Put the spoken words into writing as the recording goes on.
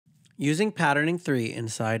Using Patterning 3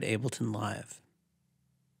 inside Ableton Live.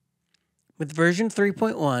 With version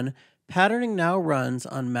 3.1, patterning now runs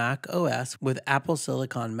on Mac OS with Apple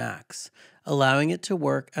Silicon Macs, allowing it to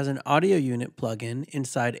work as an AudioUnit plugin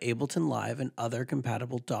inside Ableton Live and other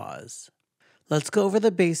compatible DAWs. Let's go over the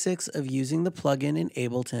basics of using the plugin in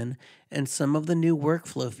Ableton and some of the new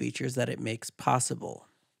workflow features that it makes possible.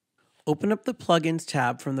 Open up the Plugins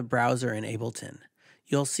tab from the browser in Ableton.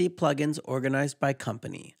 You'll see plugins organized by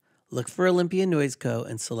company. Look for Olympia Noise Co.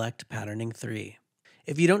 and select Patterning 3.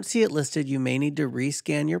 If you don't see it listed, you may need to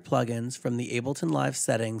rescan your plugins from the Ableton Live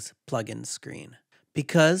Settings plugins screen.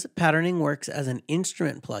 Because patterning works as an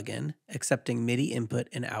instrument plugin, accepting MIDI input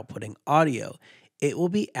and outputting audio, it will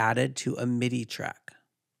be added to a MIDI track.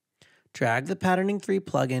 Drag the Patterning 3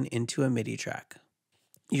 plugin into a MIDI track.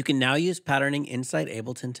 You can now use patterning inside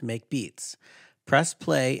Ableton to make beats. Press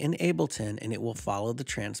play in Ableton and it will follow the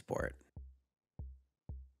transport.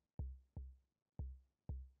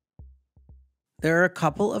 There are a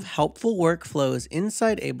couple of helpful workflows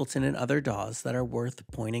inside Ableton and other DAWs that are worth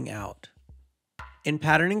pointing out. In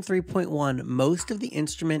Patterning 3.1, most of the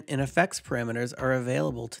instrument and effects parameters are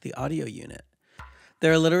available to the audio unit.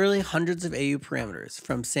 There are literally hundreds of AU parameters,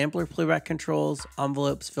 from sampler playback controls,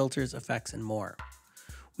 envelopes, filters, effects, and more.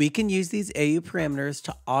 We can use these AU parameters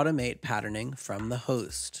to automate patterning from the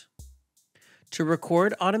host. To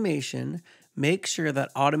record automation, make sure that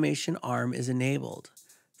Automation Arm is enabled.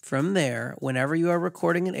 From there, whenever you are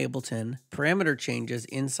recording in Ableton, parameter changes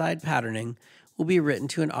inside patterning will be written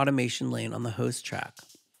to an automation lane on the host track.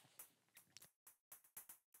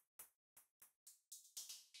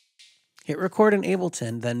 Hit record in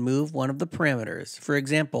Ableton, then move one of the parameters, for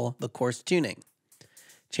example, the coarse tuning.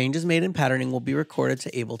 Changes made in patterning will be recorded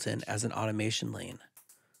to Ableton as an automation lane.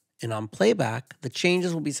 And on playback, the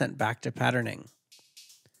changes will be sent back to patterning.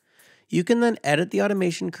 You can then edit the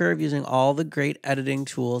automation curve using all the great editing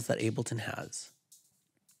tools that Ableton has.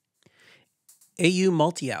 AU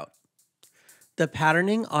Multiout. The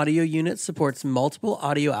patterning audio unit supports multiple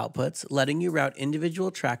audio outputs, letting you route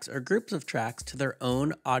individual tracks or groups of tracks to their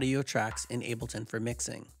own audio tracks in Ableton for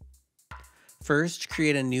mixing. First,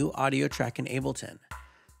 create a new audio track in Ableton.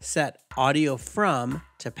 Set Audio From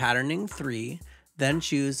to Patterning 3, then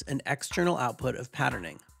choose an external output of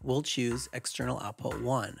patterning. We'll choose External Output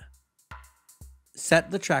 1.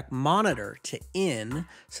 Set the track monitor to in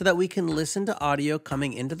so that we can listen to audio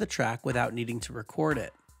coming into the track without needing to record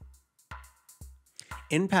it.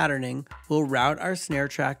 In patterning, we'll route our snare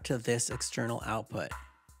track to this external output.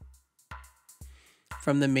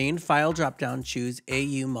 From the main file dropdown, choose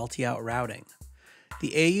AU Multiout Routing.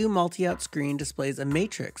 The AU Multiout screen displays a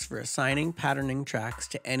matrix for assigning patterning tracks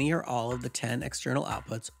to any or all of the 10 external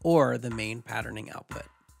outputs or the main patterning output.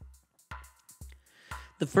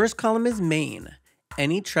 The first column is main.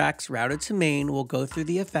 Any tracks routed to main will go through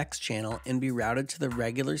the effects channel and be routed to the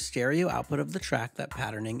regular stereo output of the track that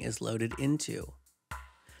patterning is loaded into.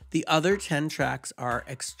 The other 10 tracks are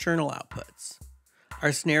external outputs.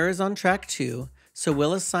 Our snare is on track 2, so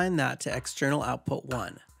we'll assign that to external output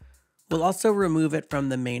 1. We'll also remove it from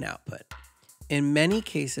the main output. In many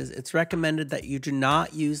cases, it's recommended that you do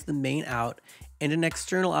not use the main out and an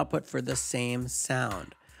external output for the same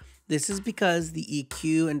sound. This is because the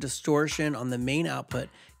EQ and distortion on the main output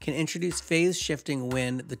can introduce phase shifting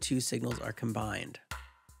when the two signals are combined.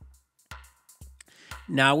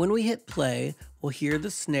 Now when we hit play, we'll hear the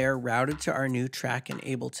snare routed to our new track in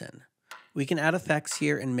Ableton. We can add effects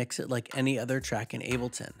here and mix it like any other track in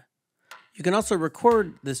Ableton. You can also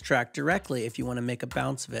record this track directly if you want to make a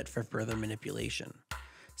bounce of it for further manipulation.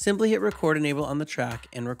 Simply hit record enable on the track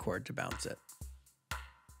and record to bounce it.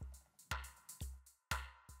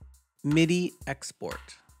 MIDI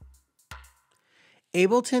export.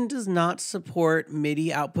 Ableton does not support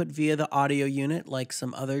MIDI output via the audio unit like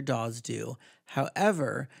some other DAWs do.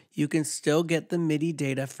 However, you can still get the MIDI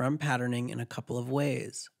data from patterning in a couple of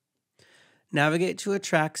ways. Navigate to a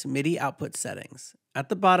track's MIDI output settings. At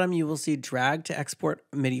the bottom, you will see drag to export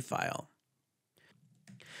MIDI file.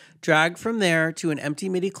 Drag from there to an empty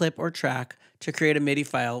MIDI clip or track to create a MIDI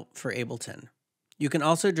file for Ableton. You can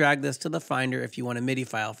also drag this to the Finder if you want a MIDI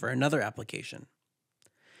file for another application.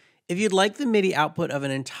 If you'd like the MIDI output of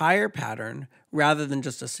an entire pattern rather than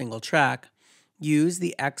just a single track, use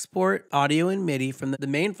the Export Audio and MIDI from the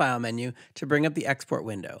main file menu to bring up the export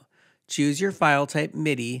window. Choose your file type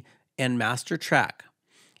MIDI and master track.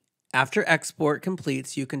 After export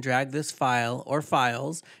completes, you can drag this file or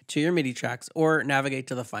files to your MIDI tracks or navigate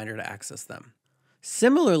to the Finder to access them.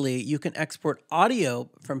 Similarly, you can export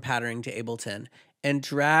audio from patterning to Ableton and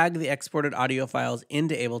drag the exported audio files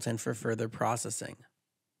into Ableton for further processing.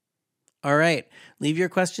 All right, leave your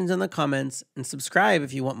questions in the comments and subscribe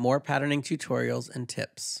if you want more patterning tutorials and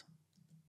tips.